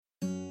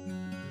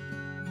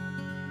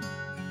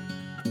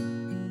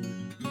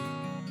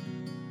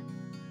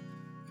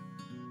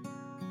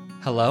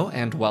Hello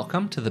and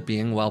welcome to the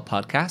Being Well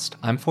podcast.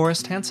 I'm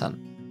Forrest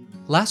Hansen.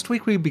 Last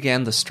week we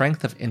began the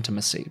strength of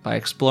intimacy by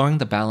exploring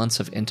the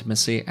balance of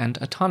intimacy and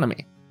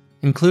autonomy,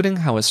 including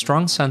how a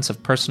strong sense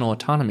of personal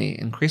autonomy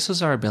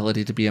increases our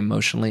ability to be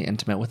emotionally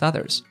intimate with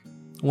others.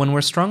 When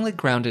we're strongly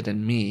grounded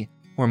in me,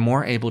 we're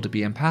more able to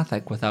be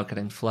empathic without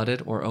getting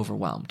flooded or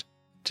overwhelmed.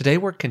 Today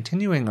we're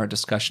continuing our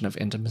discussion of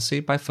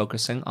intimacy by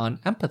focusing on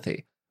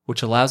empathy,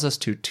 which allows us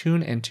to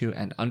tune into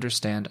and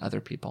understand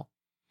other people.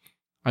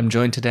 I'm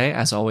joined today,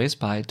 as always,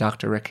 by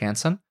Dr. Rick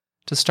Hansen.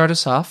 To start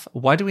us off,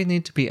 why do we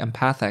need to be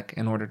empathic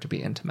in order to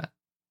be intimate?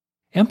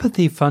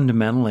 Empathy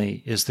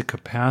fundamentally is the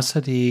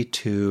capacity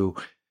to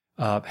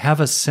have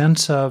a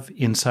sense of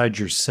inside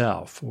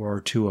yourself, or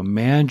to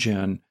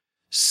imagine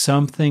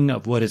something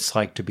of what it's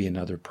like to be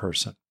another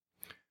person.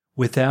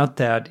 Without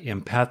that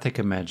empathic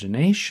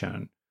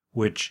imagination,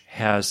 which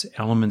has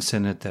elements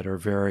in it that are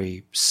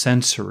very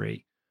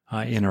sensory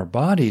in our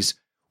bodies,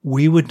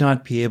 we would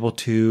not be able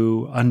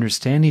to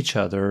understand each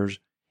other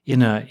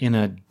in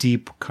a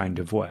deep kind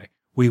of way.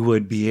 We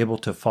would be able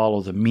to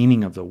follow the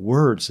meaning of the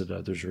words that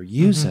others are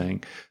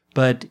using,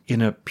 but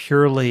in a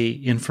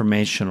purely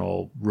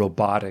informational,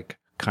 robotic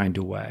kind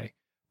of way.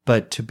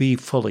 But to be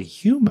fully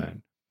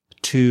human,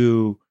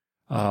 to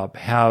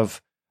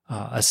have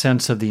a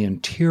sense of the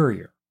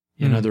interior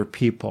in other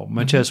people,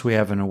 much as we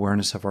have an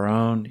awareness of our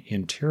own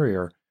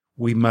interior,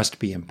 we must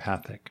be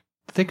empathic.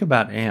 Think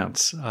about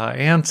ants.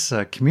 Ants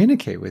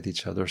communicate with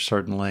each other,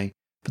 certainly,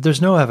 but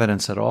there's no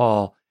evidence at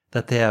all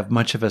that they have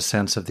much of a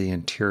sense of the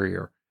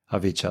interior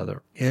of each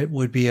other. It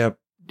would be an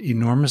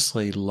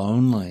enormously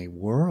lonely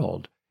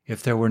world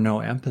if there were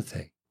no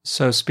empathy.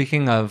 So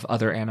speaking of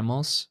other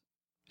animals,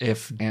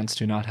 if ants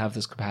do not have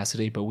this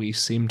capacity, but we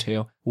seem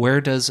to,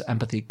 where does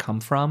empathy come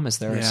from? Is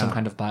there some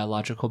kind of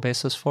biological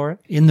basis for it?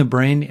 In the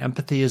brain,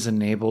 empathy is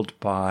enabled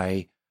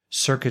by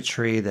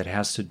circuitry that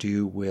has to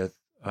do with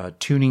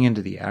tuning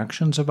into the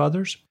actions of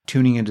others,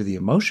 tuning into the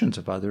emotions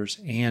of others,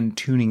 and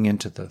tuning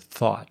into the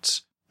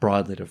thoughts,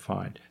 broadly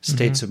defined,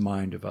 states of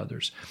mind of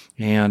others.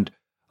 And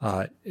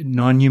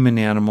non-human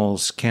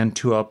animals can,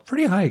 to a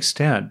pretty high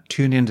extent,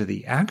 tune into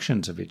the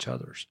actions of each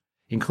other's,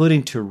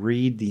 including to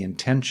read the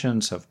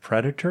intentions of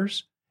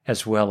predators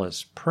as well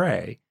as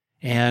prey,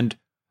 and,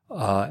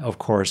 of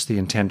course, the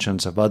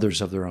intentions of others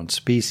of their own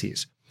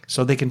species.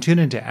 So they can tune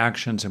into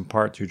actions in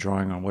part through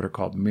drawing on what are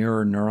called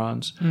mirror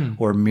neurons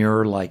or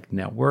mirror-like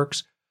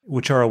networks,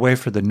 which are a way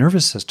for the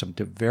nervous system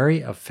to very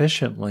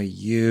efficiently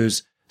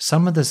use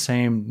some of the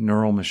same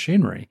neural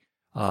machinery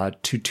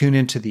to tune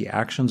into the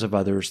actions of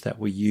others that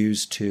we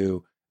use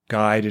to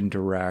guide and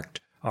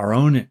direct our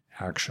own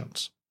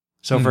actions.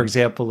 So, for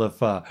example,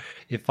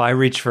 if I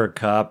reach for a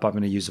cup, I'm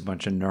going to use a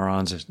bunch of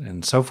neurons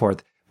and so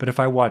forth. But if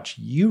I watch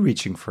you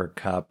reaching for a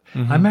cup,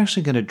 I'm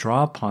actually going to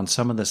draw upon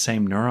some of the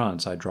same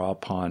neurons I draw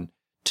upon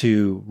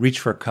to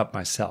reach for a cup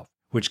myself,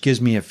 which gives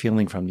me a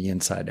feeling from the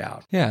inside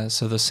out. Yeah,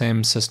 so the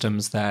same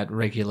systems that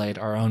regulate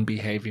our own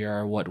behavior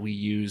are what we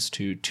use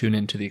to tune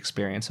into the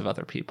experience of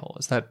other people.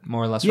 Is that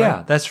more or less right?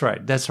 Yeah, that's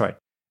right. That's right.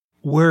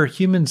 Where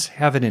humans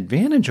have an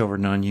advantage over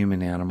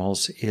non-human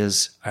animals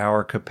is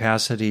our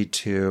capacity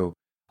to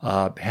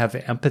have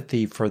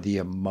empathy for the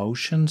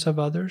emotions of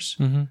others.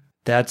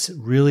 That's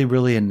really,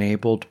 really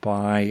enabled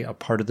by a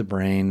part of the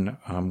brain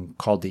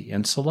called the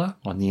insula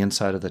on the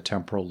inside of the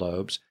temporal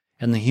lobes.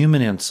 And the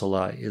human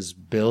insula is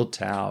built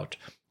out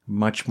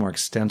much more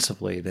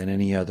extensively than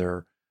any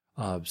other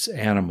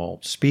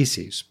animal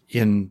species.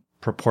 In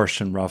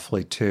proportion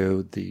roughly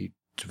to the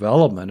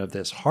development of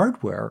this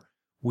hardware,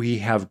 we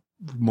have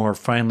more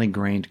finely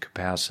grained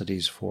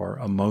capacities for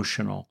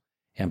emotional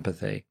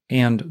empathy.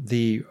 And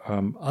the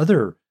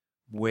other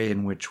way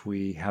in which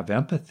we have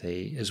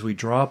empathy is we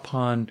draw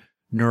upon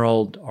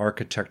neural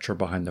architecture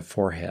behind the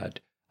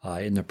forehead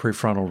in the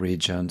prefrontal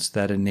regions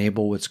that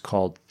enable what's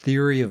called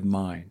theory of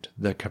mind,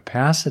 the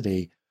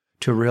capacity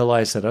to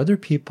realize that other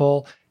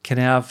people can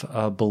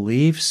have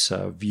beliefs,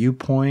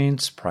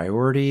 viewpoints,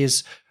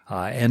 priorities,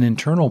 and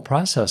internal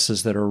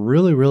processes that are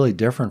really, really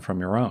different from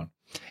your own.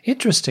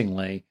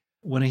 Interestingly,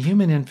 when a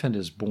human infant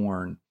is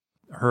born,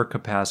 her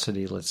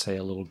capacity, let's say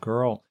a little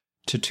girl,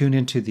 to tune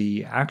into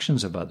the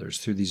actions of others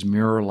through these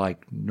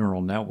mirror-like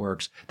neural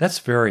networks, that's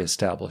very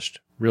established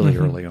really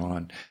early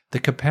on. The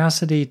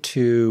capacity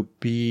to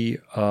be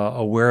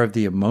aware of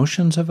the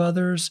emotions of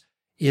others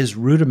is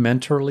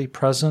rudimentarily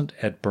present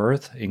at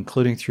birth,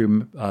 including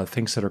through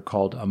things that are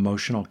called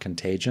emotional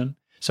contagion.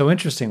 So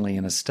interestingly,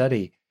 in a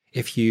study,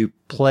 if you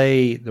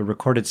play the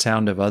recorded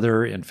sound of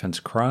other infants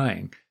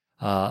crying,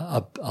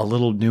 a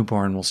little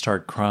newborn will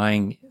start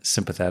crying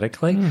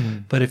sympathetically.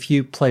 But if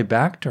you play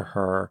back to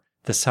her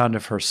the sound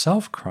of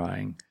herself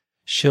crying,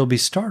 she'll be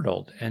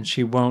startled and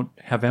she won't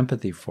have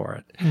empathy for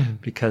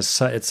it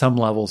because at some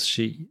levels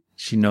she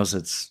knows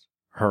it's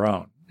her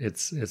own.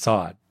 It's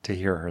odd to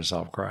hear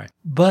herself cry.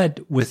 But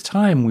with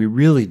time, we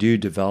really do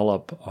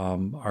develop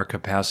our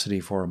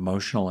capacity for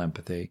emotional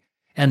empathy.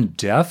 And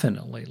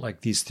definitely,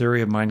 like these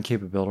theory of mind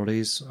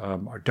capabilities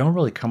don't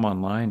really come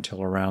online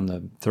till around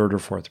the third or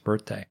fourth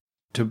birthday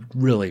to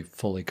really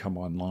fully come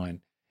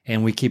online.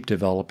 And we keep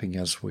developing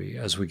as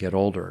we get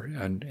older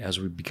and as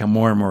we become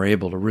more and more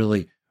able to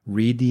really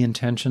read the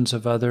intentions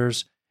of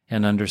others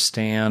and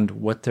understand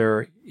what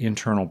their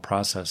internal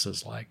process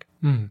is like.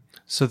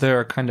 So there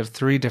are kind of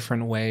 3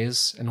 different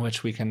ways in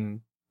which we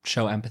can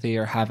show empathy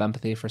or have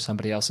empathy for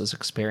somebody else's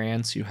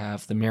experience. You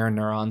have the mirror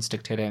neurons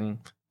dictating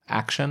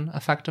action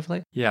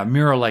effectively. Yeah,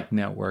 mirror-like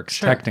networks.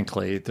 Sure.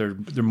 Technically, they're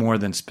more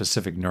than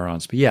specific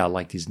neurons, but yeah,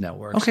 like these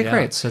networks. Okay,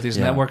 great. So these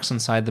networks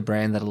inside the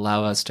brain that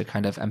allow us to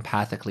kind of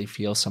empathically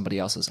feel somebody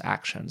else's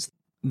actions.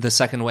 The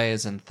second way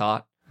is in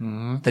thought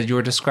that you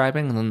were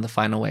describing, and then the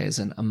final way is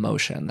in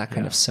emotion, that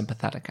kind of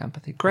sympathetic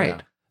empathy. Great.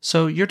 Yeah.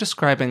 So you're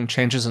describing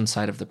changes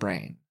inside of the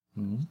brain,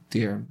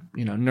 your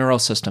neural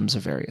systems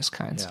of various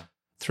kinds. Yeah.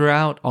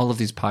 Throughout all of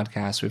these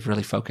podcasts, we've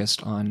really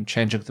focused on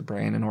changing the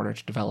brain in order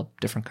to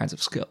develop different kinds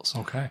of skills.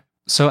 Okay.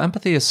 So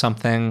empathy is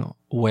something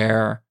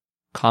where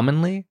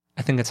commonly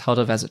I think it's held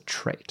of as a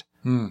trait.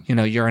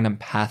 You're an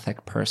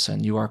empathic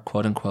person. You are,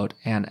 quote unquote,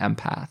 an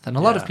empath. And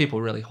a lot of people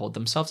really hold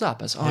themselves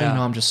up as,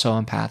 I'm just so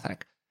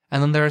empathic.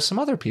 And then there are some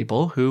other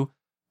people who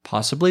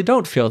possibly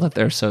don't feel that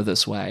they're so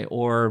this way,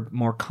 or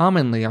more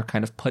commonly are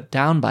kind of put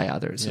down by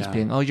others as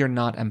being, you're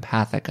not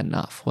empathic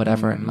enough,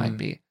 whatever it might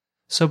be.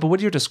 So, but what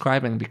you're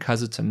describing,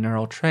 because it's a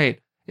neural trait,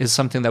 is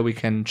something that we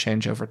can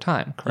change over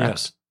time,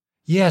 correct?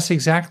 Yes,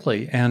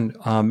 exactly. And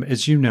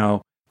as you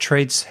know,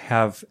 traits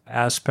have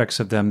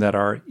aspects of them that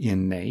are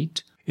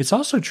innate. It's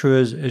also true,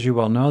 as you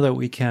well know, that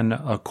we can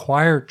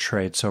acquire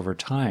traits over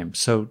time.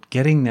 So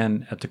getting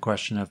then at the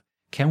question of,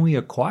 can we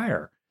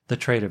acquire the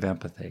trait of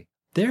empathy?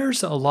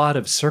 There's a lot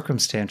of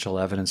circumstantial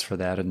evidence for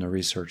that in the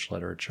research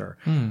literature.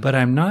 But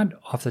I'm not,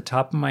 off the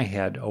top of my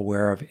head,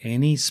 aware of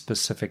any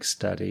specific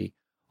study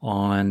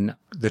on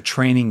the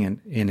training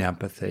in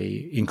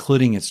empathy,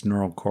 including its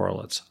neural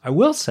correlates. I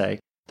will say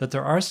that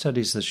there are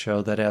studies that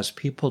show that as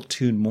people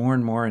tune more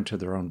and more into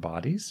their own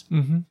bodies,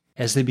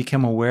 as they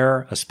become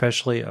aware,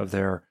 especially of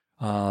their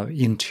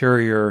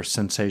interior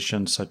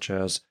sensations, such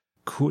as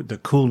the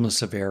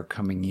coolness of air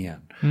coming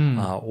in,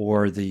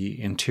 or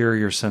the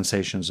interior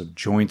sensations of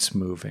joints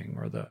moving,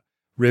 or the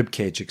rib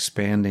cage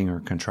expanding or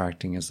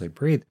contracting as they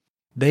breathe,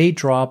 they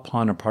draw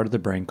upon a part of the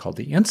brain called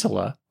the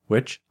insula,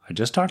 which I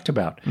just talked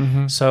about.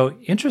 So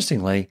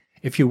interestingly,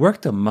 if you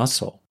work the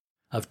muscle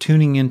of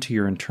tuning into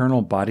your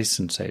internal body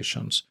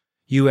sensations,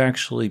 you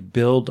actually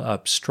build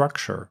up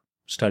structure,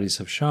 studies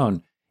have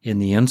shown, in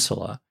the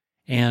insula.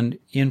 And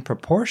in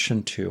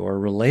proportion to or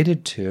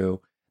related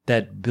to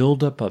that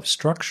buildup of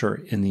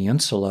structure in the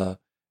insula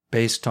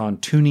based on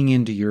tuning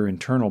into your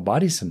internal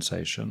body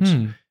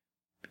sensations,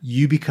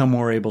 you become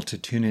more able to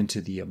tune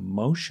into the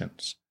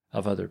emotions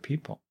of other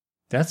people.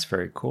 That's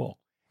very cool.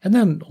 And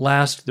then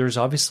last, there's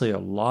obviously a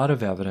lot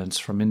of evidence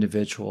from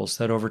individuals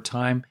that over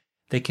time,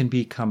 they can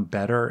become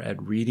better at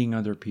reading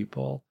other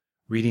people,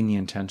 reading the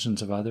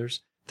intentions of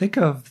others. Think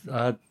of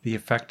the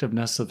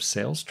effectiveness of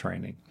sales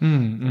training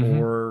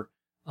or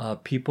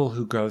people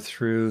who go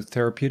through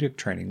therapeutic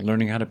training,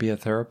 learning how to be a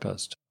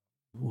therapist,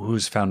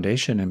 whose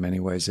foundation in many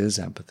ways is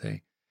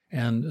empathy.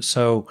 And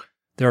so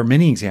there are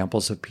many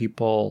examples of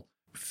people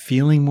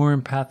feeling more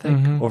empathic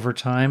over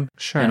time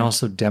and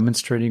also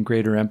demonstrating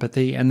greater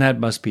empathy. And that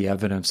must be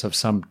evidence of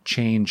some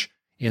change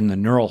in the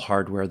neural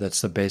hardware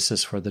that's the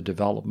basis for the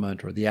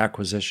development or the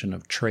acquisition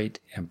of trait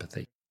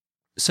empathy.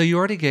 So you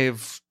already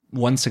gave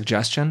one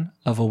suggestion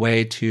of a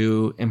way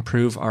to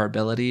improve our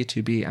ability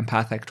to be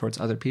empathic towards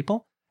other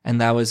people, and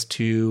that was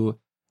to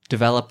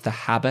develop the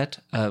habit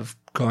of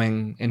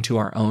going into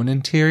our own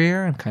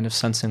interior and kind of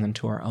sensing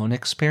into our own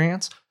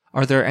experience.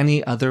 Are there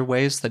any other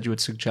ways that you would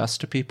suggest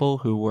to people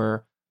who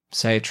were,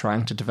 say,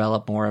 trying to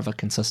develop more of a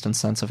consistent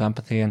sense of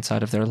empathy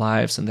inside of their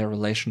lives and their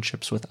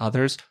relationships with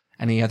others?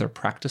 Any other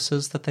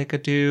practices that they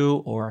could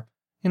do, or,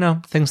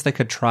 things they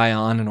could try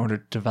on in order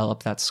to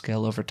develop that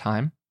skill over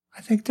time?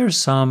 I think there's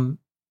some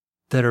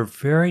that are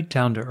very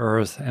down to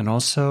earth and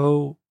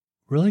also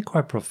really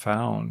quite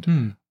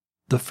profound.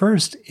 The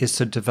first is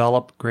to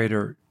develop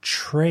greater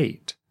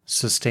trait,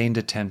 sustained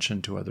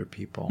attention to other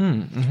people,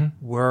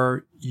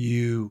 where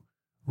you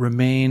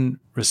remain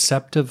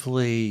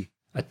receptively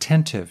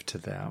attentive to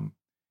them,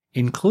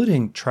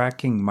 including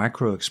tracking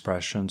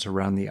microexpressions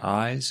around the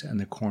eyes and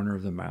the corner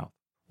of the mouth.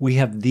 We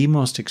have the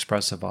most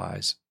expressive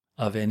eyes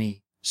of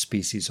any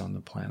species on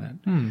the planet.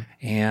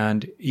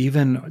 And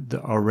even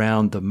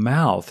around the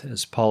mouth,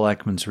 as Paul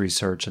Ekman's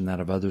research and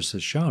that of others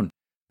has shown,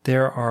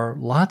 there are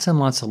lots and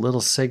lots of little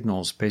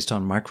signals based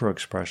on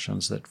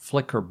microexpressions that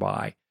flicker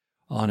by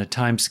on a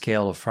time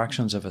scale of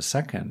fractions of a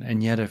second.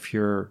 And yet, if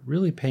you're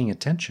really paying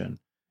attention,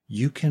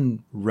 you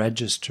can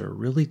register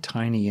really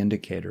tiny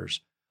indicators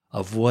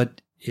of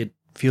what it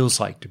feels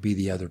like to be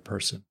the other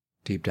person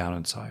deep down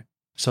inside.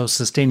 So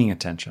sustaining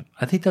attention,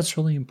 I think that's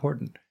really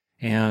important.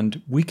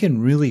 And we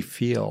can really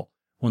feel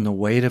when the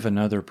weight of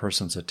another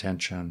person's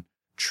attention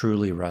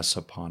truly rests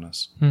upon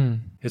us.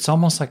 It's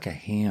almost like a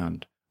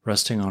hand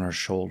resting on our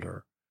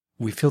shoulder.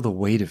 We feel the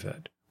weight of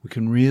it. We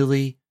can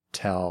really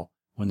tell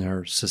when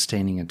they're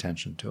sustaining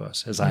attention to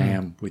us, as I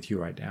am with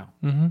you right now.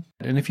 Mm-hmm.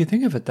 And if you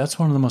think of it, that's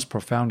one of the most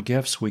profound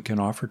gifts we can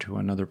offer to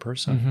another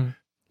person,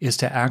 is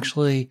to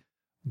actually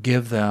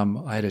give them,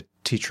 I had a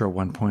teacher at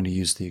one point who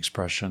used the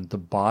expression, the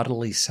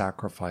bodily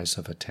sacrifice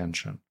of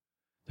attention.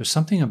 There's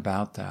something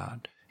about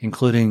that,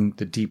 including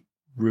the deep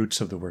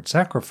roots of the word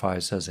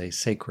sacrifice as a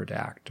sacred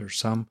act or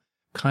some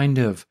kind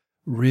of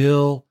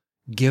real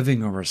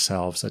giving of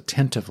ourselves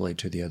attentively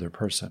to the other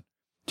person.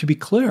 To be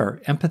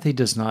clear, empathy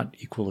does not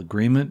equal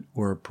agreement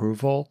or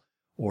approval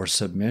or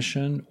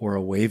submission or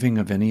a waiving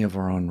of any of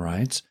our own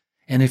rights.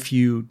 And if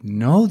you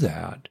know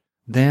that,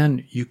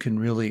 then you can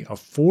really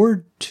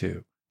afford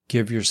to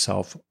give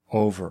yourself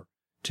over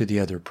to the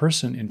other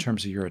person in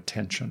terms of your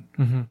attention.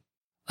 Mm-hmm.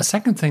 A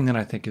second thing that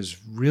I think is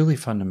really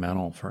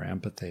fundamental for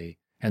empathy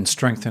and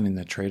strengthening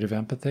the trait of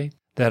empathy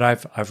that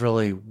I've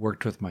really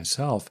worked with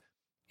myself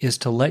is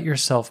to let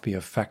yourself be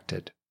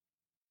affected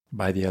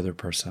by the other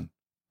person.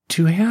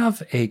 To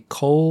have a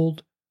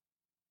cold,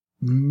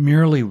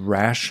 merely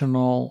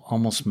rational,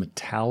 almost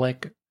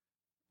metallic,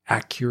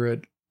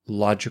 accurate,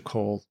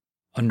 logical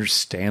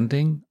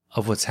understanding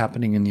of what's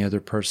happening in the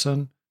other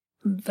person,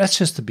 that's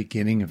just the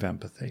beginning of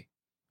empathy.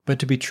 But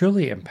to be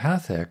truly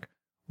empathic,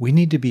 we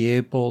need to be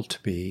able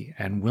to be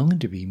and willing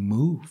to be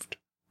moved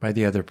by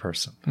the other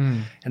person.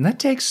 And that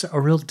takes a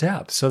real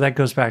depth. So that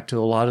goes back to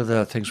a lot of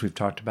the things we've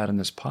talked about in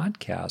this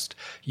podcast.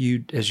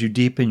 As you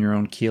deepen your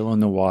own keel in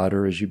the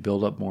water, as you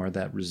build up more of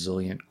that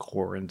resilient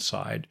core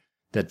inside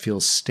that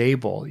feels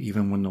stable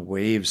even when the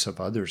waves of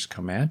others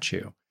come at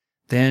you,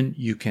 then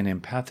you can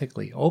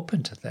empathically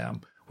open to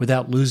them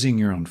without losing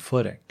your own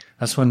footing.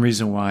 That's one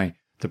reason why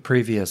the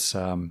previous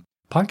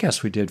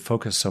podcast we did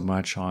focused so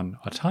much on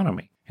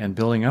autonomy and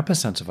building up a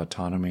sense of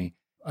autonomy,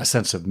 a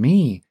sense of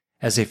me,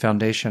 as a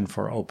foundation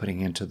for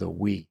opening into the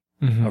we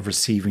of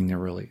receiving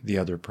the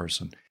other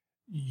person.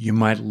 You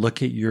might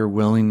look at your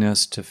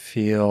willingness to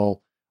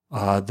feel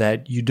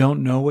that you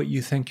don't know what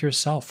you think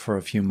yourself for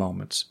a few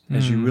moments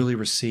as you really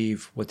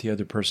receive what the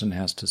other person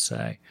has to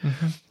say.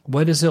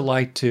 What is it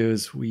like to,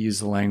 as we use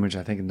the language,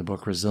 I think in the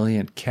book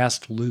Resilient,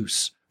 cast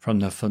loose from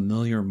the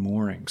familiar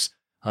moorings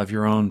of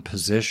your own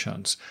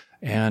positions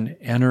and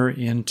enter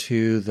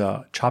into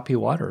the choppy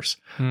waters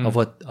of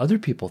what other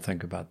people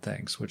think about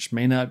things, which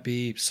may not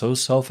be so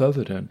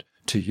self-evident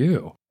to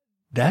you.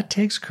 That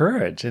takes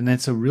courage, and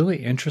it's a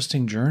really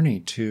interesting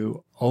journey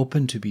to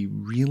open to be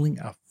really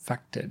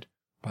affected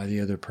by the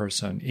other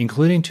person,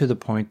 including to the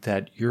point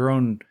that your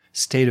own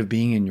state of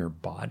being in your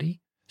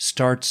body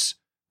starts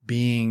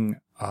being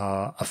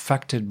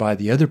affected by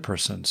the other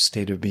person's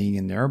state of being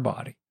in their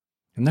body.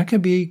 And that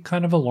can be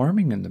kind of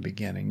alarming in the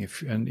beginning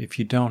if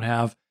you don't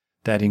have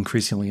that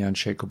increasingly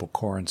unshakable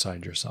core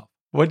inside yourself.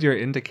 What you're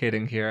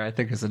indicating here, I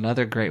think, is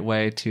another great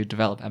way to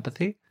develop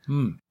empathy.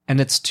 And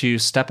it's to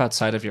step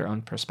outside of your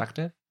own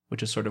perspective,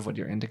 which is sort of what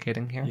you're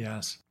indicating here.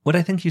 Yes. What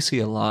I think you see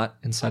a lot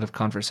inside of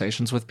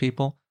conversations with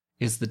people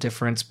is the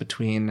difference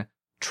between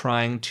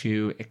trying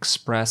to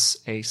express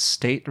a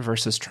state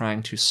versus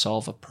trying to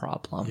solve a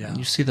problem. Yeah. And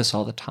you see this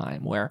all the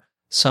time where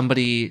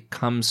somebody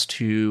comes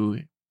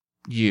to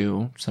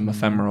you, some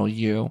ephemeral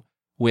you,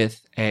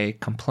 with a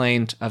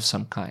complaint of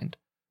some kind,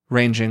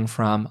 ranging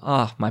from,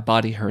 my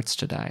body hurts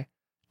today,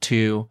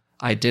 to,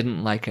 I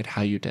didn't like it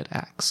how you did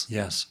X.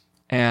 Yes.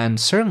 And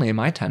certainly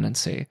my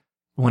tendency,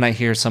 when I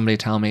hear somebody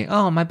tell me,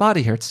 my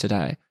body hurts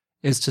today,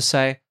 is to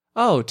say,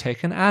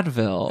 take an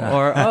Advil,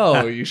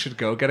 or, you should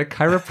go get a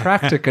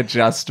chiropractic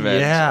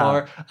adjustment,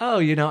 or,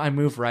 I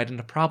move right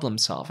into problem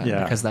solving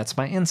because that's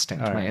my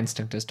instinct. My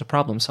instinct is to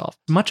problem solve.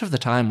 Much of the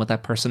time, what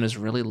that person is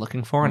really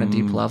looking for on a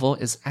deep level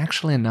is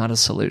actually not a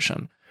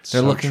solution.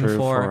 They're looking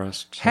for,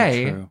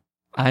 hey,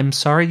 I'm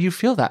sorry you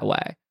feel that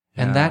way.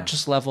 And that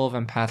just level of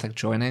empathic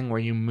joining where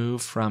you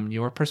move from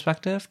your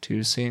perspective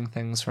to seeing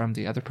things from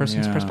the other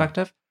person's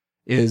perspective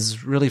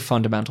is really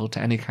fundamental to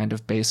any kind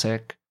of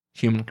basic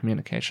human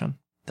communication.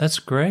 That's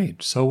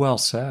great. So well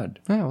said.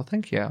 Yeah, well,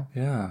 thank you.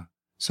 Yeah.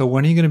 So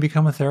when are you going to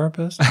become a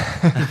therapist?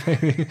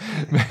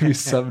 maybe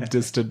some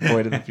distant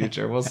point in the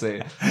future. We'll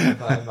see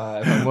if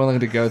I'm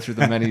willing to go through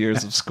the many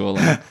years of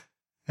schooling.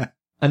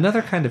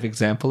 Another kind of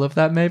example of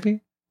that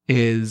maybe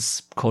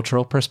is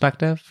cultural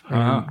perspective,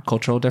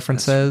 cultural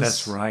differences.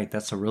 That's right.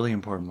 That's a really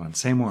important one.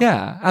 Same one.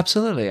 Yeah,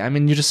 absolutely. I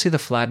mean, you just see the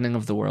flattening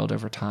of the world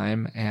over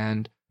time,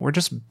 and we're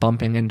just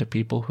bumping into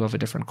people who have a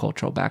different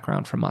cultural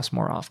background from us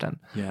more often.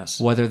 Yes.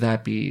 Whether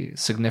that be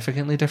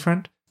significantly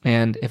different.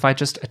 And if I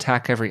just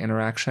attack every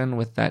interaction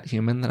with that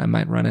human that I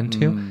might run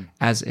into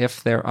as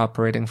if they're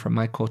operating from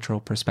my cultural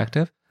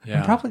perspective,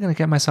 I'm probably going to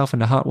get myself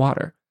into hot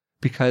water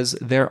because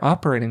they're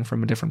operating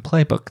from a different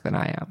playbook than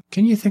I am.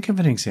 Can you think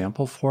of an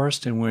example,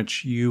 Forrest, in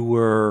which you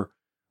were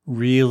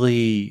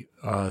really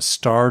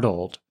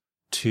startled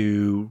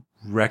to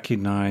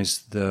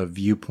recognize the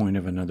viewpoint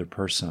of another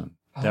person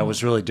that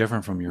was really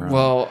different from your own?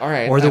 Well, all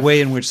right. Or the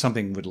way in which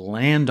something would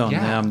land on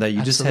them that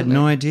you just had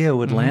no idea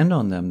would land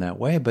on them that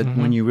way. But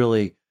when you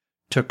really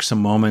took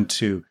some moment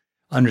to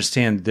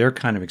understand their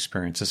kind of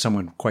experience as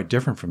someone quite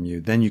different from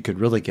you, then you could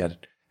really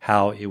get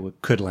how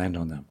it could land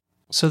on them.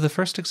 So the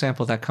first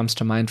example that comes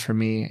to mind for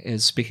me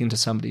is speaking to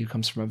somebody who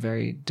comes from a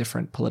very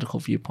different political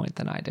viewpoint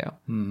than I do.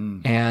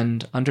 Mm-hmm.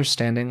 And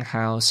understanding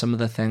how some of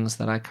the things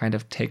that I kind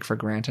of take for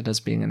granted as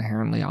being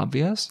inherently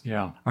obvious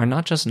are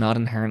not just not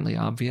inherently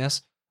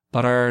obvious,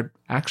 but are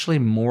actually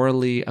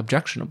morally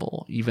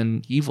objectionable,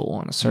 even evil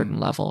on a certain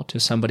level to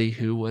somebody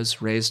who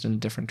was raised in a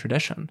different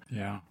tradition.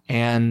 Yeah.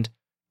 And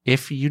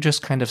if you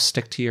just kind of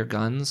stick to your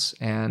guns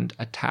and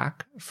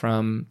attack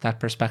from that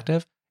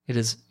perspective, it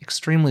is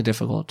extremely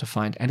difficult to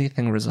find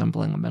anything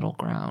resembling a middle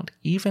ground,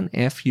 even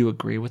if you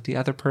agree with the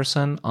other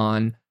person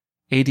on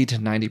 80 to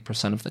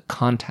 90% of the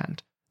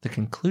content. The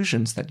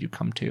conclusions that you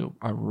come to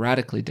are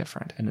radically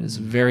different, and it is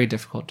very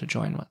difficult to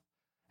join with.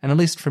 And at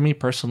least for me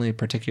personally,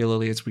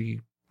 particularly as we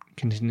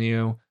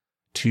continue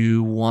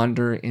to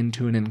wander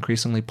into an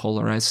increasingly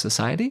polarized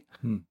society,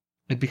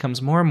 it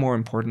becomes more and more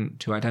important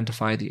to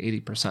identify the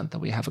 80% that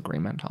we have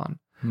agreement on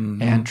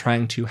and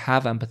trying to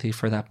have empathy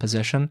for that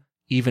position,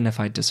 even if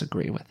I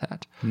disagree with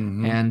it.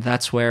 And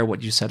that's where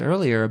what you said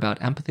earlier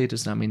about empathy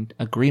does not mean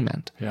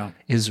agreement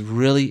is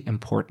really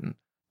important.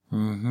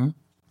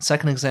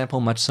 Second example,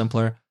 much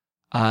simpler.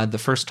 The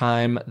first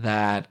time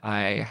that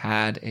I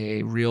had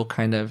a real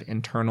kind of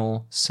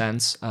internal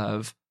sense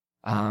of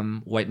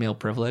white male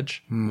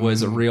privilege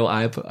was a real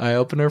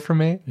eye-opener for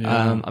me.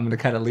 I'm going to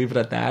kind of leave it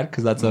at that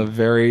because that's a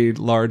very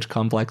large,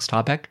 complex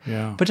topic.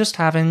 But just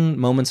having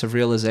moments of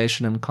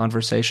realization and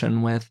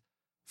conversation with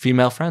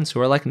female friends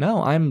who are like,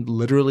 no, I'm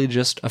literally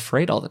just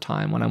afraid all the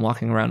time when I'm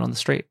walking around on the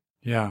street.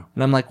 And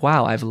I'm like,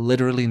 wow, I've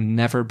literally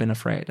never been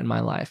afraid in my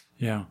life.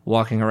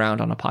 Walking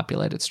around on a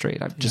populated street.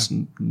 I've just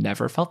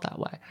never felt that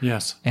way.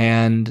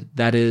 And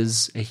that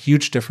is a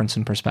huge difference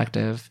in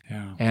perspective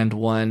and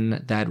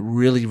one that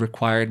really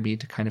required me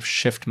to kind of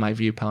shift my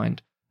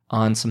viewpoint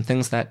on some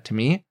things that to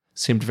me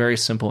seemed very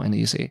simple and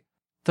easy.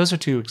 Those are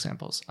two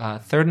examples.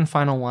 Third and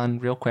final one,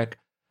 real quick.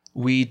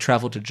 We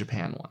traveled to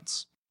Japan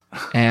once.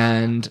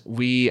 And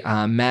we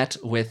met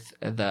with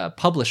the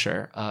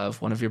publisher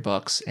of one of your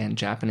books in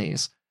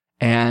Japanese.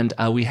 And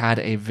we had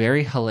a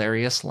very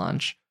hilarious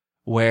lunch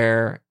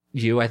where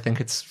you, I think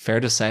it's fair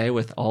to say,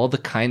 with all the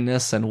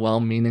kindness and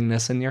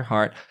well-meaningness in your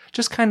heart,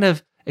 just kind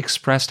of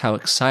expressed how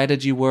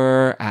excited you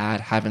were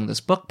at having this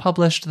book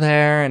published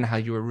there and how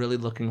you were really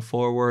looking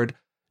forward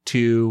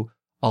to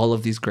all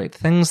of these great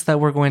things that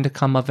were going to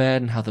come of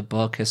it and how the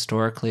book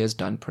historically has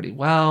done pretty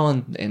well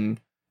in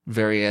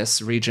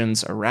various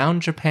regions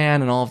around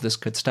Japan and all of this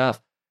good stuff.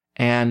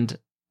 And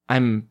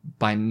I'm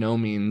by no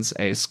means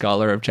a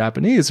scholar of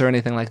Japanese or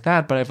anything like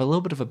that, but I have a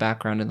little bit of a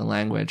background in the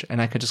language,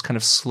 and I could just kind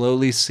of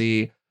slowly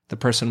see the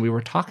person we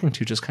were talking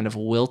to just kind of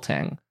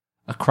wilting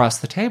across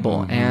the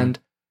table. And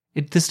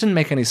this didn't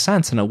make any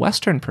sense in a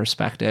Western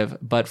perspective,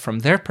 but from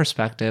their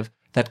perspective,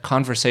 that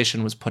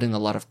conversation was putting a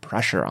lot of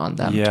pressure on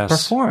them to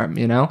perform,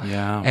 you know?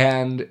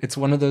 And it's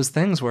one of those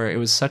things where it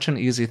was such an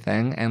easy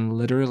thing, and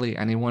literally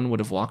anyone would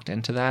have walked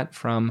into that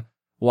from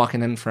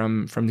walking in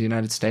from the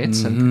United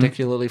States, and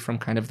particularly from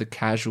kind of the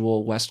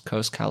casual West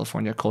Coast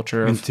California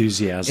culture of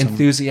enthusiasm, and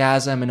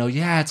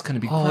it's going to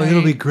be great. Oh,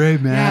 it'll be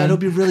great, man. Yeah, it'll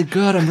be really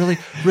good. I'm really,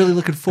 really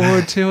looking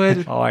forward to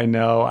it. Oh, I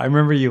know. I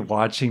remember you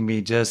watching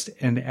me just,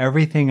 and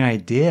everything I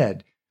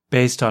did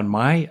based on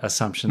my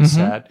assumption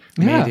set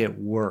made it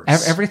worse.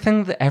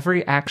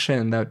 Every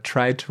action that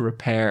tried to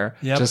repair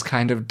just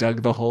kind of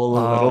dug the hole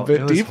a little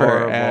bit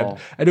deeper. And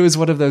it was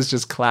one of those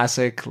just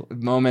classic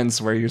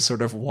moments where you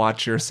sort of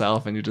watch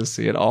yourself and you just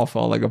see it all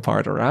falling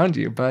apart around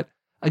you. But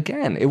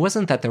again, it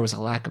wasn't that there was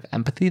a lack of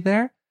empathy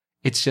there.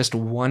 It's just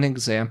one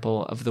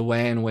example of the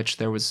way in which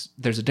there's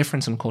a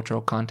difference in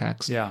cultural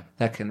context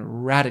that can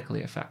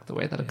radically affect the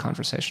way that a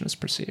conversation is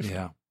perceived.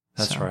 Yeah,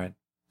 that's right.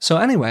 So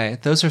anyway,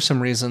 those are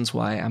some reasons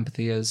why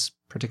empathy is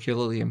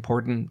particularly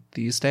important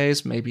these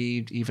days,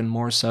 maybe even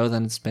more so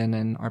than it's been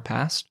in our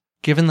past.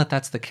 Given that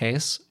that's the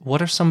case,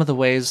 what are some of the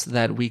ways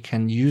that we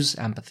can use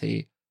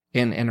empathy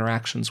in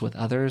interactions with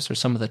others, or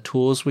some of the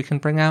tools we can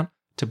bring out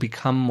to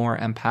become more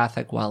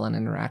empathic while an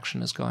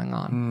interaction is going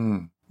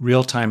on?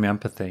 Real-time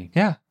empathy.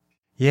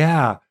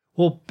 Yeah.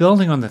 Well,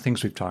 building on the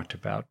things we've talked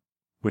about,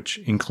 which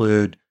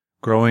include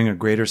growing a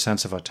greater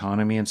sense of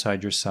autonomy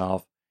inside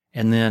yourself,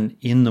 and then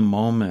in the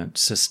moment,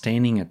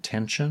 sustaining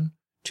attention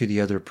to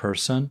the other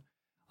person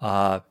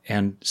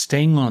and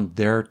staying on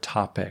their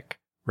topic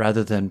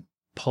rather than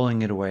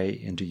pulling it away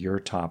into your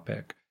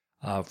topic,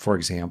 for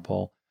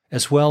example,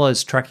 as well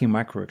as tracking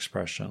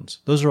microexpressions.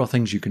 Those are all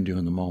things you can do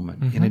in the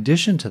moment. In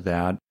addition to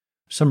that,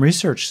 some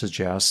research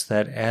suggests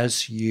that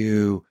as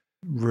you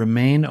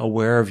remain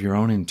aware of your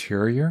own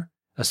interior,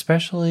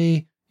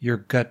 especially your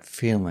gut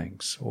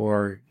feelings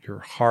or your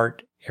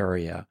heart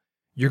area,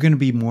 you're going to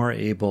be more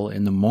able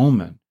in the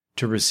moment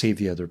to receive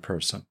the other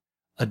person.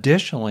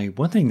 Additionally,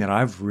 one thing that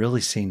I've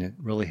really seen it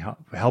really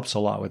helps a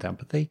lot with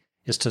empathy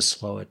is to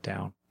slow it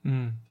down.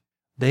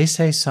 They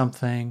say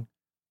something,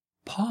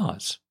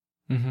 pause,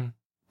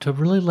 to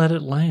really let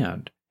it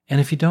land.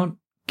 And if you don't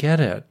get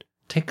it,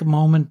 take a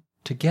moment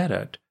to get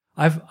it.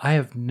 I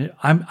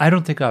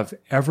don't think I've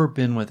ever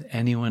been with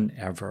anyone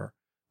ever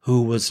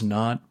who was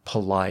not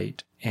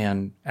polite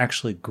and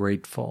actually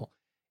grateful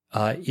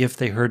if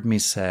they heard me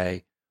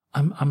say,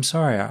 I'm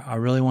sorry, I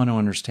really want to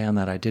understand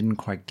that. I didn't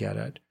quite get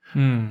it.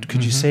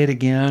 Could you say it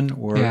again?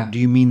 Or do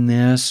you mean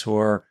this?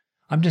 Or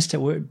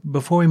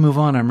before we move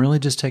on, I'm really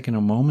just taking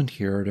a moment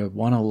here to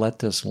want to let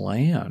this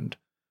land.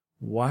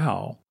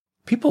 Wow.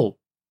 People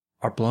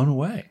are blown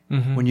away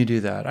when you do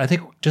that. I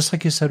think, just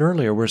like you said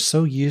earlier, we're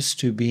so used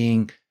to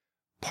being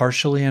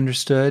partially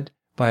understood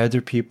by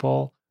other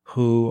people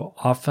who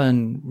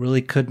often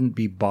really couldn't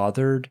be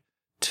bothered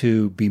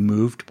to be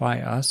moved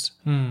by us.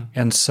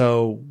 And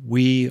so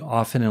we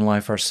often in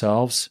life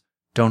ourselves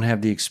don't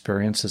have the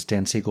experience, as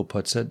Dan Siegel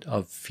puts it,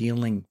 of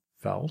feeling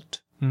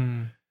felt.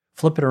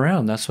 Flip it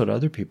around. That's what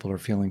other people are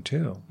feeling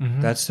too.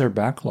 That's their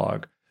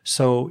backlog.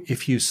 So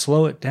if you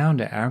slow it down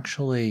to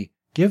actually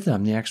give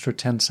them the extra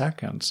 10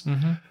 seconds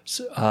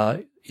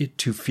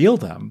to feel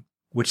them,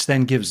 which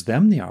then gives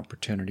them the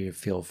opportunity to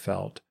feel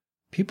felt,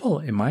 people,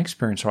 in my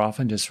experience, are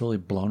often just really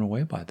blown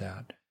away by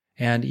that.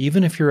 And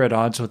even if you're at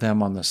odds with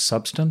them on the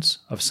substance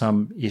of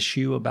some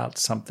issue about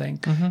something,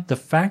 the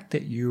fact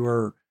that you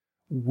are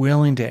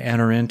willing to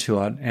enter into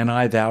an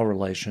I-thou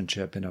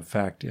relationship, in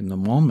effect, in the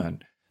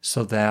moment,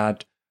 so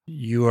that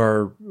you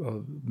are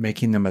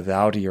making them a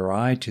thou to your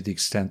I to the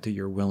extent that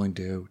you're willing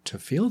to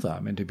feel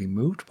them and to be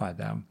moved by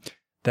them,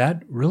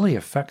 that really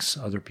affects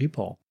other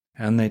people.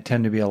 And they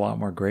tend to be a lot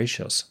more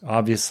gracious.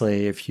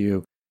 Obviously, if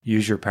you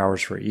use your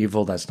powers for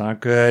evil, that's not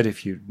good.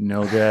 If you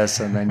know this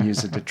and then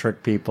use it to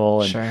trick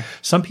people. And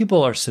some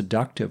people are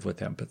seductive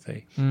with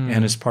empathy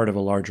and it's part of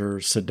a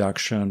larger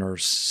seduction or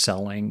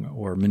selling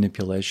or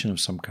manipulation of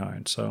some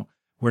kind. So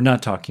we're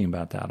not talking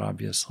about that,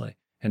 obviously,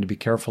 and to be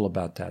careful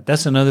about that.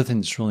 That's another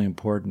thing that's really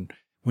important.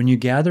 When you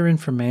gather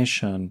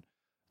information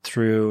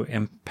through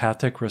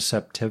empathic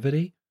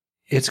receptivity,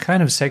 it's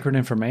kind of sacred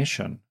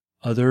information.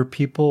 Other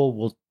people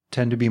will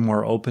tend to be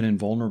more open and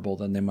vulnerable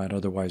than they might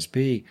otherwise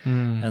be.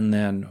 And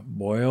then,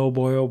 boy, oh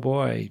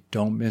boy,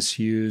 don't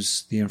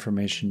misuse the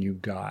information you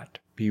got.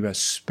 Be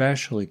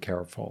especially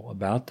careful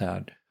about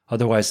that.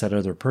 Otherwise, that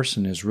other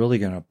person is really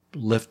going to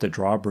lift the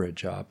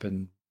drawbridge up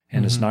and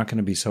is not going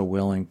to be so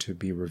willing to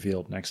be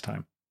revealed next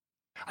time.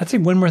 I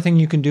think one more thing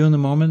you can do in the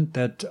moment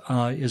that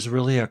is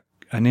really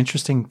an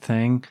interesting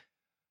thing.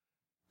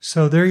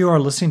 So there you are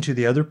listening to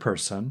the other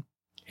person.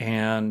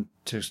 And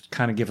to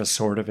kind of give a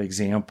sort of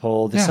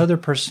example, this other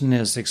person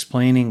is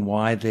explaining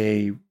why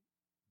they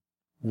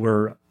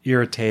were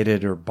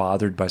irritated or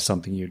bothered by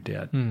something you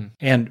did.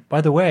 And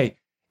by the way,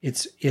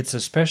 it's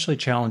especially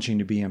challenging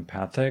to be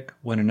empathic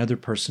when another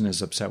person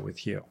is upset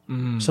with you.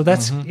 So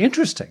that's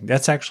interesting.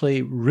 That's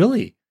actually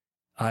really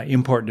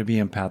important to be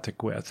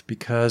empathic with,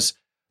 because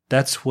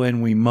that's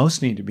when we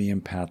most need to be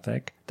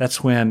empathic.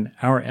 That's when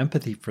our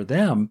empathy for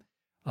them,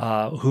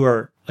 who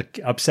are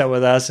upset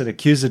with us and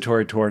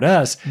accusatory toward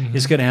us,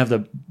 is going to have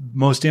the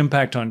most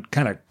impact on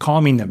kind of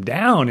calming them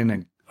down in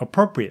an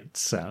appropriate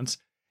sense.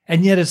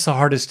 And yet it's the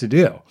hardest to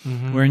do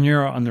when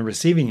you're on the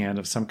receiving end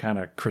of some kind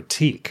of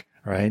critique,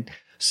 right?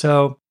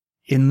 So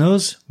in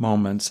those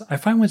moments, I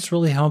find what's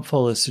really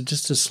helpful is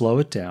to slow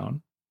it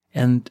down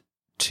and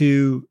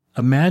to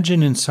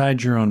imagine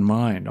inside your own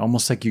mind,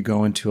 almost like you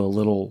go into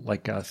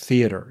like a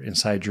theater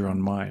inside your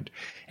own mind,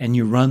 and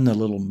you run the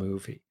little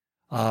movie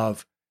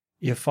of,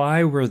 if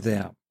I were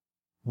them,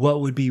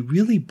 what would be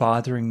really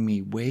bothering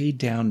me way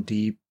down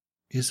deep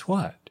is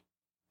what?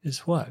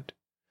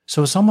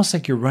 So it's almost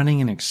like you're running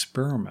an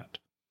experiment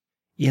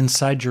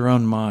inside your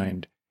own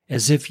mind,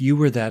 as if you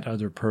were that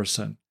other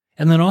person.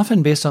 And then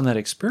often based on that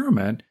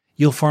experiment,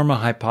 you'll form a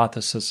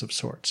hypothesis of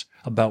sorts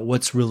about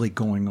what's really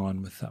going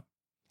on with them.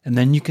 And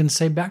then you can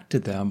say back to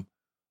them,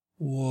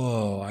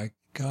 whoa, I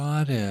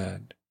got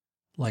it.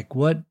 Like,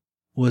 what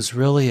was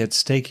really at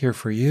stake here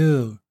for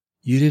you?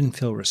 You didn't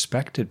feel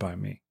respected by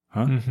me,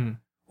 huh?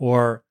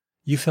 Or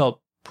you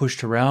felt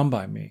pushed around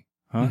by me,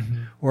 huh?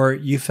 Or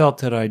you felt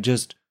that I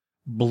just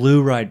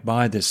blew right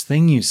by this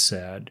thing you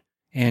said,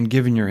 and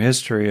given your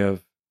history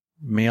of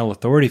male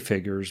authority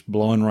figures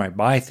blowing right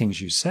by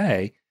things you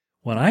say,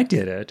 when I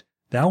did it,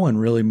 that one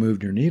really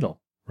moved your needle,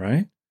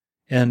 right?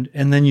 And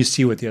then you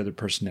see what the other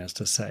person has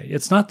to say.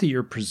 It's not that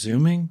you're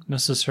presuming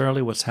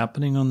necessarily what's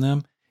happening on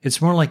them.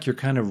 It's more like you're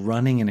kind of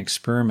running an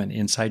experiment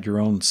inside your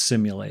own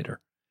simulator.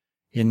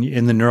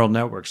 In the neural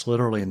networks,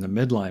 literally in the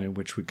midline, in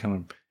which we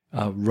kind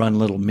of run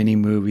little mini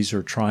movies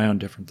or try on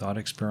different thought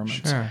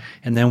experiments.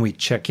 And then we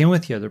check in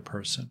with the other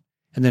person.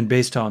 And then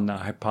based on the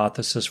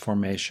hypothesis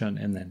formation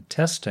and then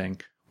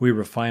testing, we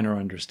refine our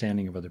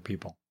understanding of other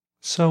people.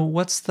 So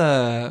what's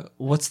the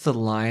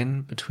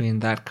line between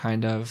that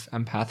kind of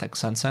empathic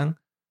sensing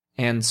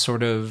and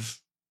sort of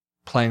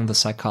playing the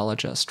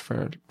psychologist,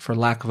 for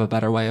lack of a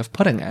better way of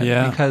putting it?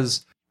 Yeah.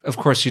 Because, of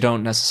course, you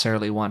don't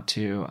necessarily want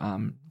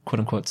to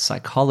quote-unquote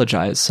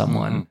psychologize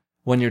someone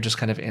when you're just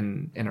kind of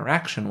in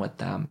interaction with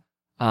them.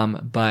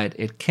 But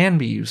it can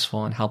be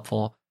useful and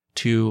helpful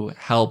to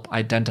help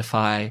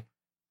identify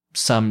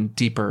some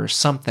deeper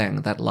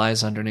something that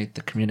lies underneath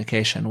the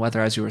communication,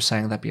 whether, as you were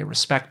saying, that be a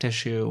respect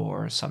issue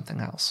or something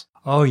else.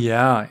 Oh,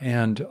 yeah.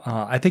 And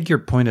I think your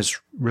point is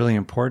really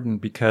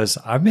important because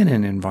I've been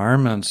in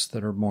environments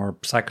that are more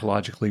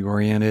psychologically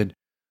oriented,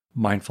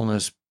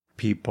 mindfulness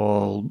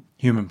people,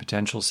 human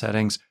potential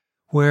settings,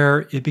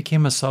 where it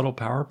became a subtle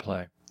power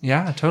play.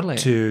 Yeah, totally.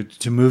 To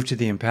move to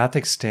the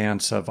empathic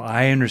stance of,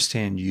 I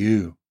understand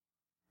you.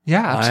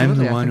 Yeah,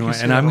 absolutely. I'm the one who,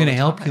 and I'm going to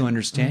help you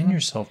understand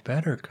yourself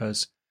better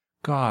because,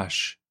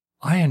 gosh,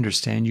 I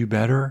understand you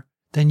better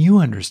than you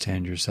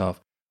understand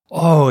yourself.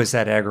 Oh, is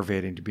that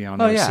aggravating to be on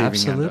the receiving end?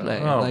 Absolutely.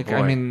 Oh, boy.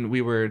 I mean,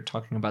 we were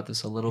talking about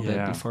this a little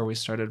bit before we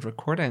started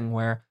recording,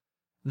 where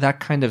that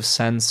kind of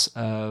sense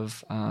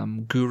of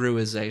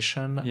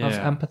guruization of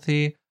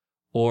empathy,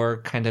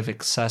 or kind of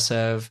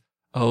excessive,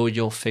 oh,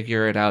 you'll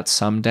figure it out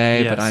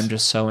someday, but I'm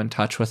just so in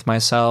touch with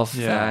myself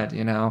that,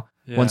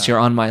 once you're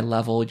on my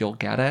level, you'll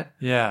get it.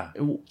 Yeah.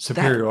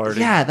 Superiority.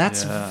 That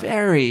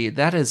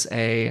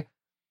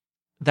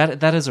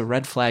is a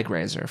red flag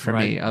raiser for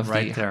me of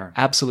the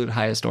absolute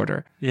highest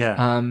order.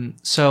 Yeah.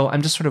 So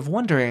I'm just sort of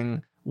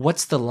wondering,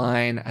 what's the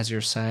line, as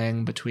you're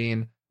saying,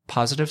 between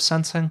positive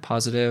sensing,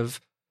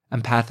 positive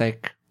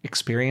empathic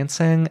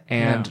experiencing,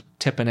 and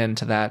tipping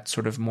into that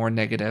sort of more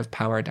negative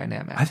power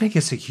dynamic? I think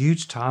it's a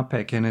huge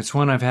topic, and it's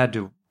one I've had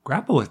to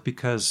grapple with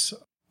because...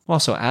 Well,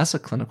 so as a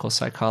clinical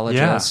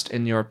psychologist,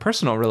 in your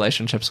personal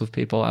relationships with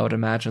people, I would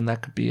imagine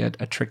that could be a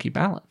tricky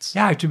balance.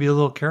 Yeah, I have to be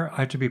I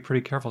have to be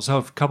pretty careful. So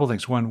a couple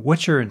things. One,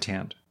 what's your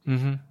intent?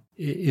 Mm-hmm.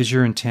 Is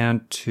your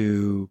intent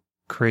to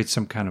create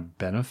some kind of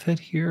benefit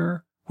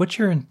here? What's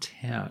your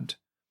intent?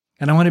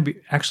 And I want to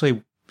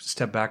actually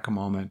step back a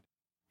moment.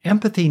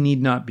 Empathy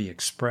need not be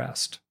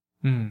expressed.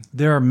 Mm.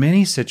 There are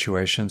many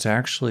situations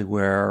actually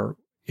where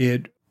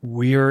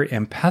we're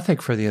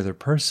empathic for the other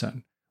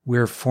person.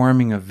 We're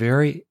forming a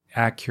very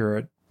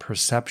accurate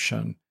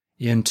perception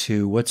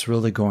into what's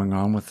really going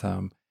on with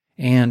them,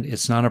 and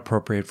it's not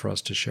appropriate for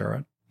us to share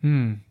it.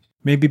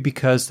 Maybe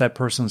because that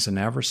person's an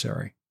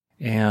adversary,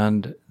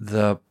 and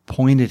the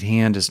point at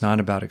hand is not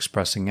about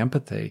expressing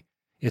empathy.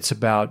 It's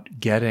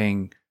about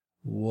getting,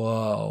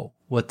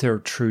 what their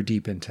true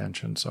deep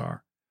intentions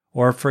are.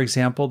 Or, for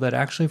example, that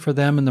actually for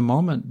them in the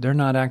moment, they're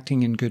not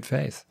acting in good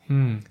faith.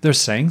 They're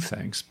saying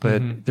things,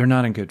 but they're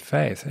not in good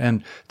faith.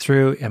 And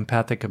through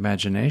empathic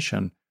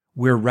imagination,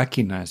 we're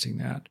recognizing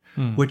that,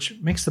 which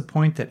makes the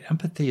point that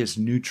empathy is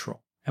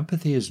neutral.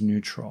 Empathy is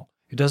neutral.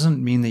 It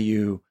doesn't mean that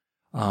you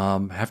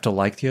have to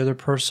like the other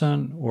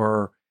person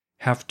or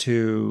have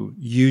to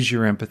use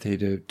your empathy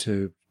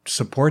to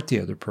support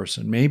the other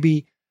person.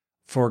 Maybe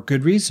for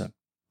good reason.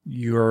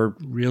 You're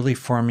really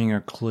forming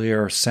a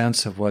clear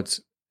sense of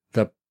what's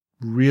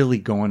really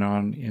going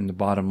on in the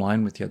bottom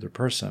line with the other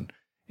person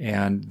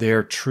and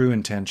their true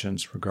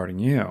intentions regarding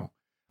you.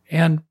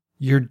 And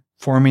you're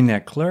forming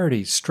that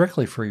clarity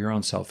strictly for your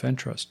own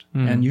self-interest.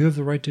 And you have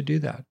the right to do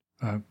that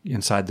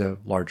inside the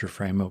larger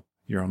frame of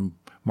your own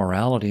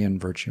morality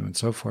and virtue and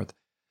so forth.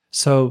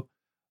 So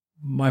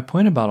my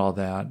point about all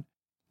that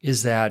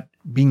is that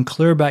being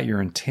clear about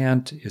your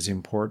intent is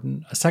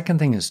important. A second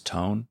thing is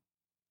tone.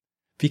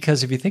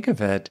 Because if you think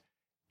of it,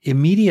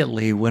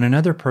 immediately when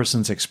another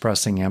person's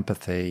expressing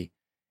empathy,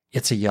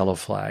 it's a yellow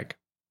flag.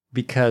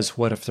 Because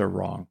what if they're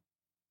wrong?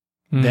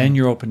 Then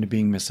you're open to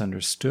being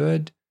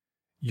misunderstood.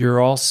 You're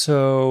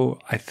also,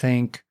 I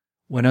think,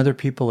 when other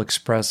people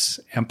express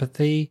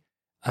empathy,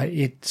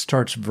 it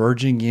starts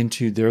verging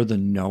into they're the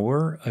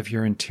knower of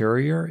your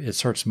interior. It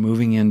starts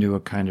moving into a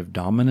kind of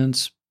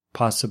dominance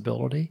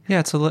possibility. Yeah,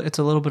 it's a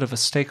little bit of a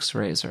stakes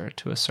raiser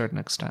to a certain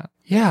extent.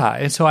 Yeah,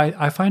 and so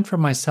I find for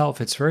myself,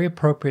 it's very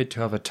appropriate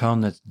to have a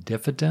tone that's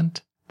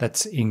diffident,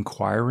 that's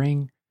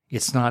inquiring.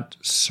 It's not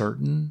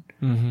certain.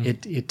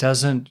 It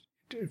doesn't,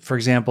 for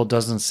example,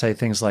 doesn't say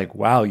things like,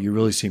 wow, you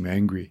really seem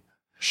angry.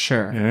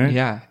 Sure.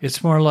 Yeah.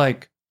 It's more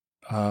like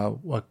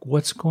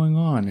what's going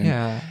on?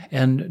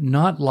 And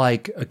not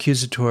like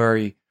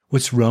accusatory,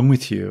 what's wrong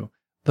with you?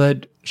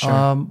 But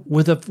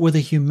with a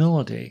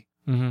humility.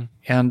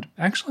 And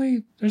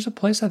actually, there's a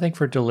place, I think,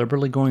 for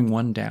deliberately going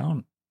one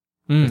down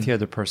with the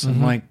other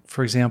person. Like,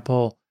 for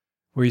example,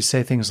 where you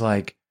say things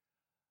like,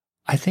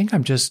 I think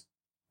I'm just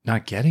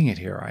not getting it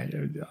here.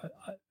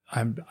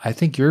 I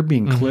think you're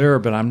being clear,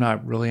 but I'm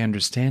not really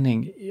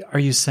understanding. Are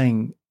you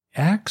saying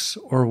X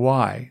or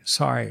Y?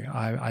 Sorry,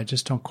 I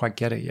just don't quite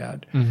get it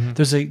yet.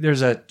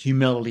 There's a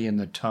humility in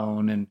the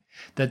tone, and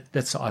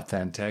that's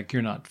authentic.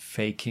 You're not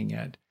faking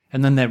it.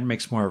 And then that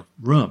makes more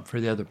room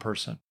for the other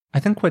person. I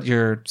think what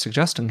you're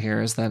suggesting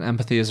here is that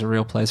empathy is a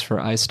real place for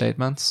I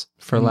statements,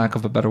 for lack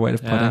of a better way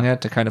of putting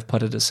it, to kind of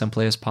put it as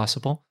simply as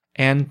possible,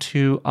 and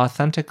to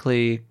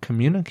authentically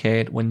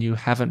communicate when you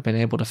haven't been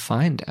able to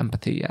find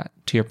empathy yet,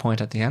 to your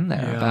point at the end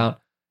there about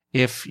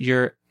if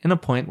you're in a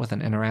point with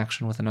an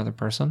interaction with another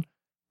person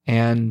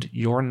and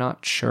you're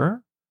not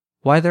sure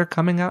why they're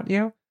coming at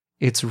you,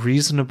 it's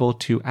reasonable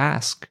to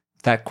ask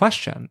that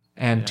question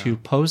and to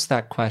pose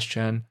that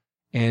question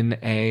in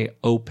a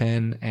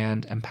open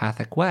and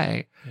empathic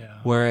way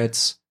where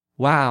it's,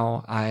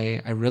 wow,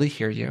 I really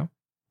hear you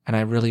and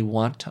I really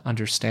want to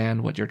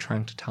understand what you're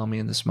trying to tell me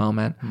in this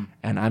moment.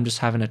 And I'm just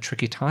having a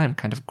tricky time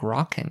kind of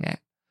grokking it.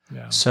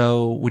 Yeah.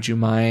 So would you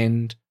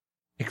mind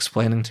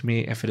explaining to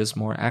me if it is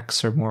more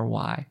X or more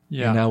Y?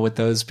 Yeah. With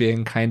those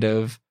being kind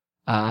of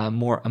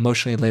more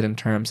emotionally laden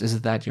terms, is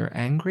it that you're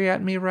angry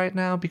at me right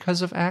now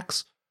because of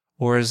X?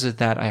 Or is it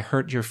that I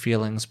hurt your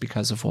feelings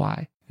because of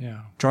Y?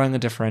 Yeah. Drawing a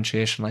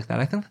differentiation like that,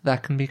 I think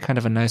that can be kind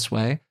of a nice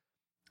way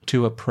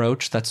to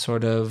approach that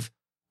sort of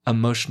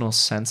emotional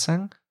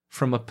sensing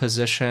from a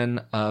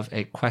position of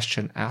a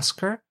question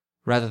asker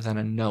rather than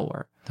a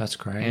knower. That's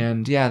great.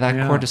 And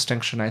core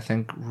distinction, I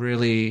think,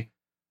 really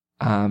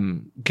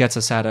gets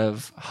us out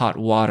of hot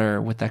water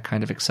with that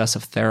kind of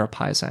excessive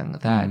therapizing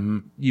that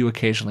you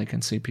occasionally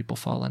can see people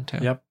fall into.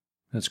 Yep.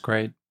 That's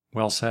great.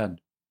 Well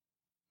said.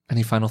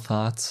 Any final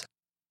thoughts?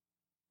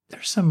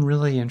 There's some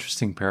really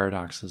interesting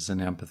paradoxes in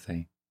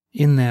empathy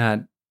in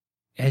that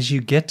as you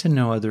get to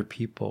know other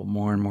people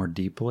more and more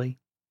deeply,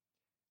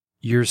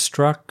 you're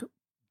struck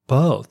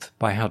both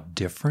by how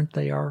different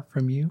they are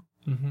from you,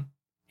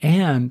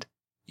 and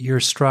you're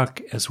struck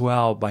as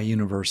well by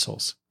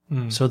universals.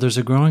 So there's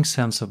a growing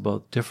sense of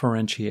both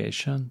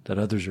differentiation, that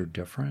others are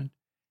different,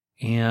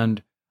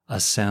 and a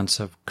sense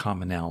of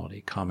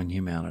commonality, common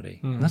humanity.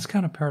 And that's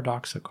kind of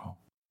paradoxical.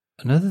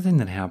 Another thing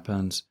that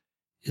happens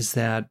is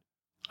that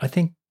I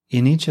think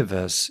in each of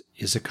us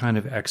is a kind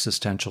of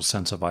existential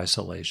sense of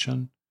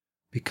isolation,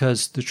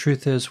 because the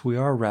truth is we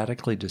are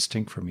radically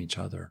distinct from each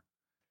other.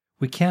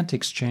 We can't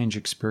exchange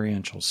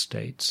experiential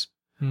states.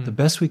 The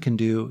best we can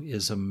do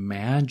is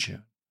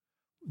imagine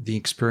the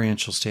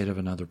experiential state of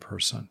another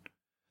person.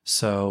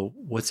 So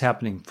what's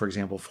happening, for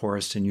example,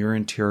 Forrest, in your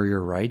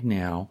interior right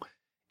now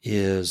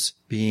is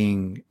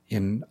being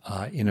in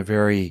a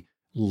very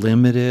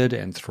limited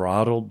and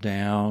throttled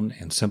down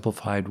and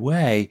simplified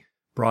way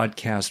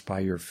broadcast by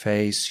your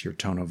face, your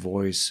tone of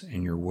voice,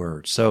 and your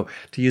words. So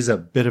to use a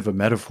bit of a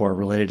metaphor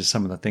related to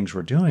some of the things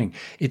we're doing,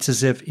 it's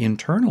as if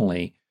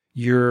internally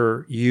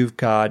you've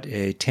got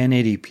a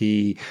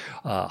 1080p,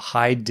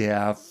 high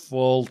def,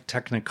 full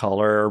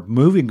Technicolor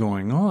movie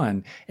going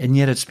on, and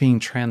yet it's being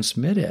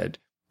transmitted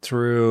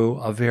through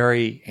a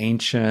very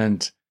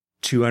ancient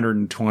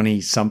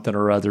 220 something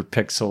or other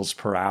pixels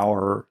per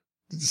hour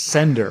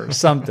sender,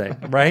 something,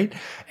 right?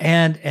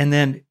 And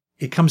then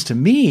it comes to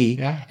me,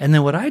 and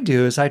then what I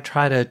do is I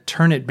try to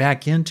turn it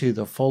back into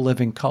the full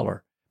living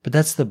color. But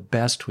that's the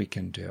best we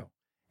can do.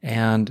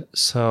 And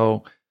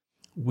so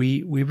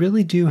we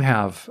really do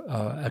have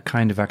a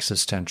kind of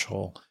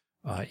existential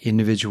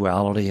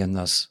individuality and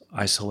thus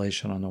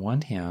isolation on the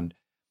one hand.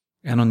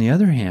 And on the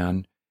other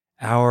hand,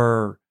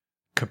 our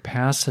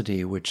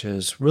capacity, which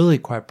is really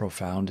quite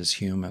profound as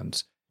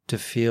humans, to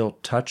feel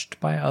touched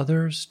by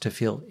others, to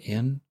feel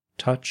in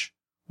touch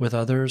with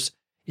others,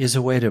 is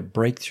a way to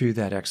break through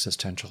that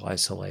existential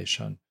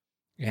isolation.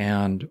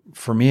 And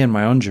for me in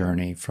my own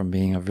journey, from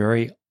being a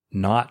very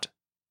not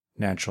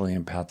naturally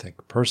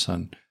empathic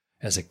person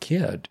as a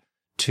kid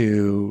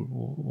to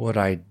what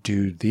I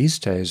do these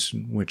days,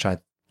 which I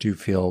do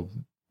feel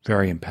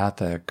very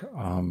empathic,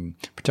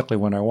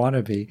 particularly when I want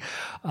to be,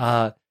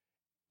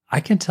 I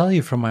can tell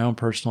you from my own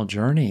personal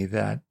journey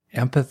that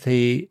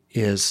empathy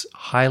is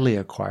highly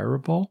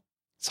acquirable.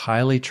 It's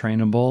highly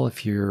trainable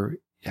if you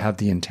have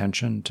the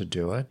intention to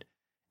do it.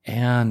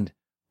 And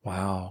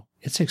wow,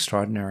 it's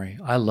extraordinary.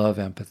 I love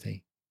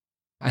empathy.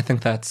 I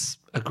think that's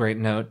a great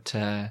note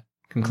to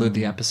conclude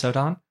the episode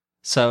on.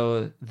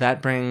 So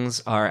that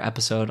brings our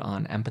episode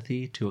on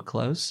empathy to a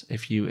close.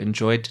 If you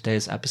enjoyed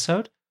today's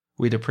episode,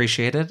 we'd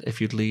appreciate it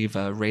if you'd leave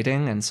a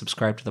rating and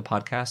subscribe to the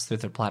podcast through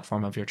the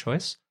platform of your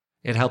choice.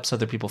 It helps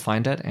other people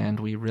find it, and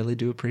we really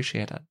do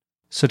appreciate it.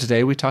 So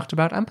today we talked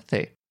about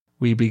empathy.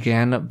 We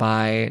began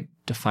by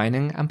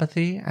defining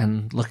empathy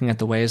and looking at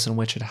the ways in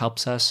which it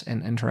helps us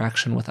in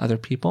interaction with other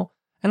people,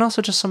 and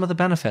also just some of the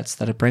benefits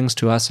that it brings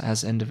to us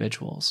as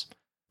individuals.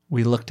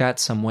 We looked at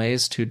some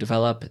ways to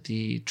develop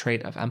the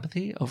trait of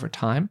empathy over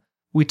time.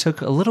 We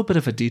took a little bit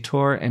of a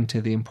detour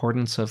into the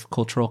importance of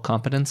cultural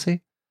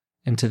competency,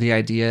 into the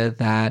idea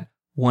that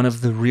one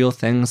of the real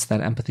things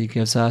that empathy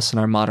gives us in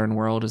our modern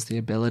world is the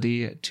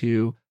ability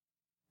to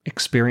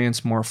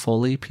experience more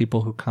fully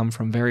people who come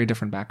from very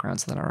different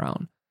backgrounds than our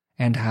own,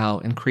 and how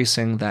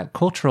increasing that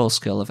cultural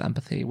skill of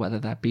empathy, whether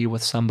that be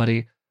with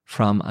somebody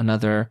from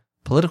another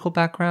political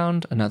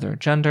background, another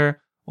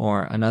gender,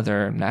 or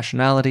another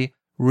nationality,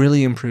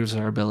 really improves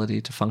our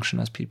ability to function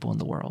as people in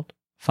the world.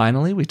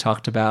 Finally, we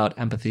talked about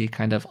empathy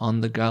kind of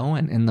on the go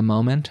and in the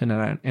moment in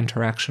an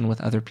interaction with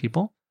other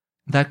people.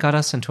 That got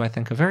us into, I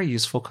think, a very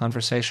useful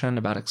conversation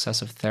about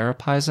excessive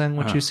therapizing,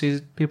 which you see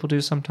people do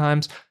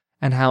sometimes,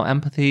 and how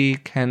empathy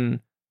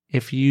can,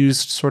 if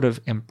used sort of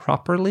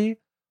improperly,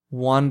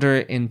 wander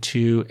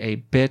into a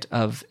bit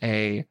of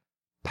a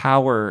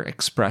power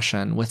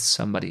expression with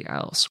somebody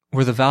else,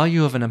 where the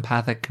value of an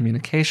empathic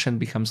communication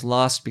becomes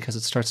lost because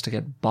it starts to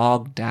get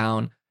bogged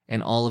down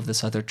in all of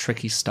this other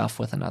tricky stuff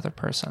with another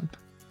person.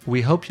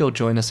 We hope you'll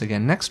join us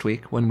again next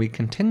week when we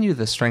continue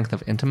the strength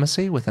of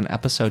intimacy with an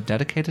episode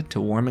dedicated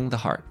to warming the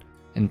heart.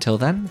 Until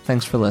then,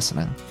 thanks for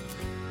listening.